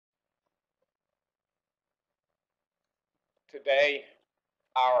Today,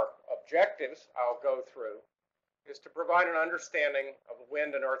 our objectives I'll go through is to provide an understanding of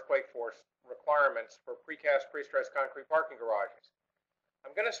wind and earthquake force requirements for precast prestressed concrete parking garages.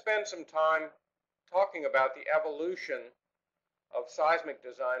 I'm going to spend some time talking about the evolution of seismic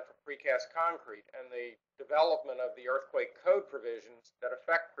design for precast concrete and the development of the earthquake code provisions that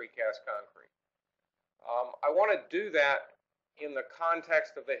affect precast concrete. I want to do that in the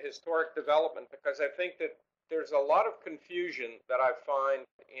context of the historic development because I think that there's a lot of confusion that I find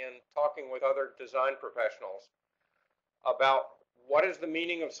in talking with other design professionals about what is the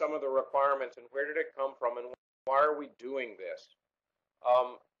meaning of some of the requirements and where did it come from and why are we doing this.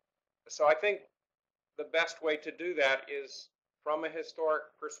 So I think the best way to do that is from a historic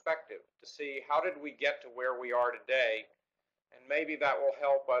perspective to see how did we get to where we are today, and maybe that will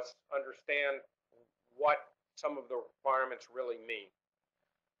help us understand what some of the requirements really mean.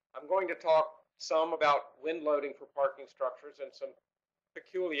 I'm going to talk some about wind loading for parking structures and some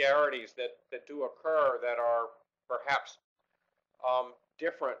peculiarities that do occur that are perhaps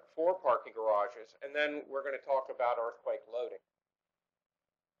different for parking garages, and then we're going to talk about earthquake loading.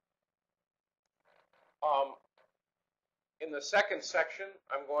 In the second section,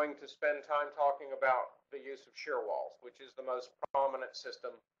 I'm going to spend time talking about the use of shear walls, which is the most prominent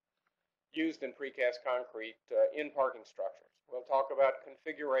system used in precast concrete in parking structures. We'll talk about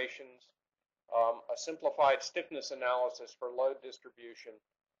configurations, a simplified stiffness analysis for load distribution,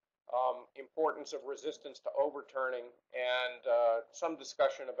 importance of resistance to overturning, and some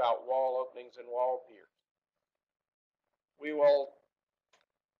discussion about wall openings and wall piers. We will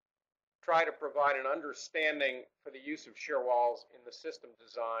try to provide an understanding for the use of shear walls in the system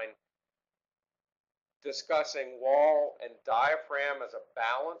design, discussing wall and diaphragm as a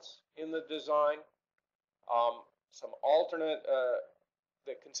balance in the design, some alternate,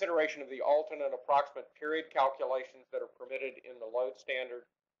 the consideration of the alternate approximate period calculations that are permitted in the load standard,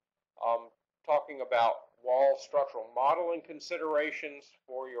 talking about wall structural modeling considerations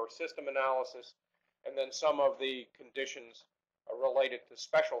for your system analysis, and then some of the conditions related to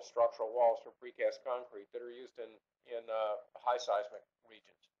special structural walls for precast concrete that are used in high seismic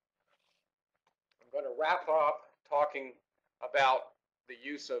regions. I'm going to wrap up talking about the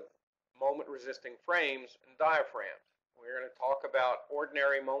use of moment resisting frames and diaphragms. We're going to talk about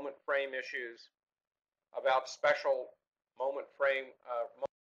ordinary moment frame issues, about special moment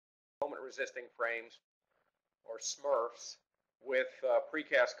resisting frames or SMRFs with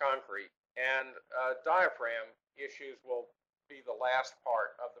precast concrete, and diaphragm issues will be the last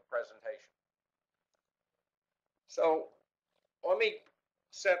part of the presentation. So let me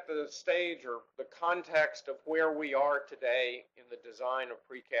set the stage or the context of where we are today in the design of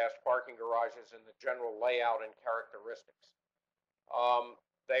precast parking garages and the general layout and characteristics.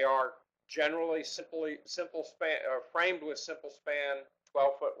 They are generally framed with simple span,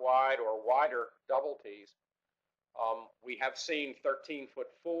 12-foot wide or wider double T's. We have seen 13-foot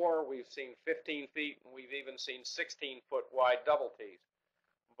 4, we've seen 15 feet, and we've even seen 16-foot wide double T's.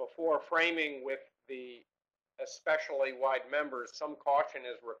 Before framing with the especially wide members, some caution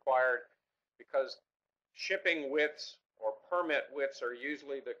is required because shipping widths or permit widths are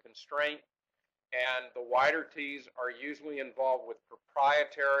usually the constraint, and the wider T's are usually involved with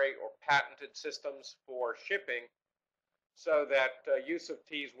proprietary or patented systems for shipping, so that use of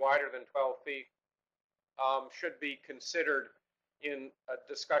T's wider than 12 feet should be considered in a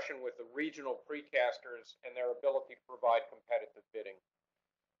discussion with the regional precasters and their ability to provide competitive bidding.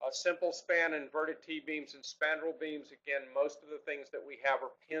 Simple span inverted T-beams and spandrel beams, again, most of the things that we have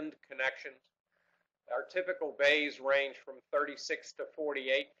are pinned connections. Our typical bays range from 36 to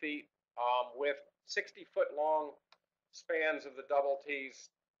 48 feet with 60-foot long spans of the double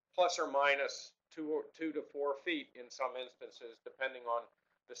T's, plus or minus 2 to 4 feet in some instances, depending on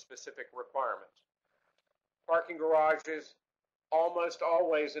the specific requirements. Parking garages almost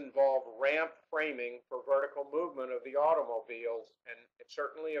always involve ramp framing for vertical movement of the automobiles, and it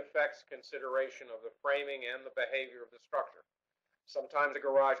certainly affects consideration of the framing and the behavior of the structure. Sometimes a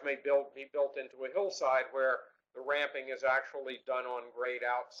garage may be built into a hillside where the ramping is actually done on grade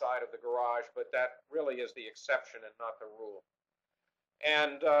outside of the garage, but that really is the exception and not the rule.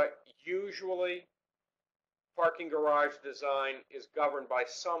 And usually parking garage design is governed by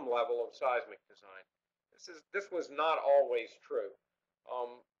some level of seismic design. This was not always true,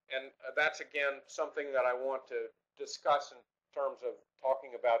 and that's again something that I want to discuss in terms of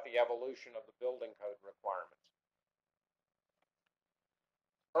talking about the evolution of the building code requirements.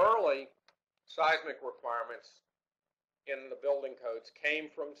 Early seismic requirements in the building codes came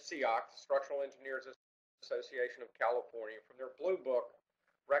from SEAOC, Structural Engineers Association of California, from their Blue Book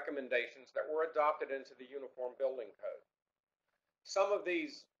recommendations that were adopted into the Uniform Building Code. Some of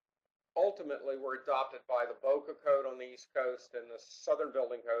these ultimately were adopted by the BOCA Code on the East Coast and the Southern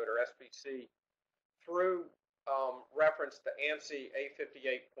Building Code, or SBC, through reference to ANSI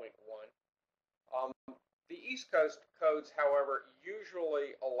A58.1. The East Coast codes, however,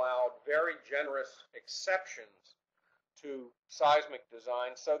 usually allowed very generous exceptions to seismic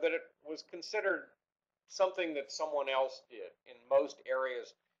design so that it was considered something that someone else did in most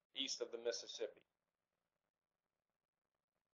areas east of the Mississippi.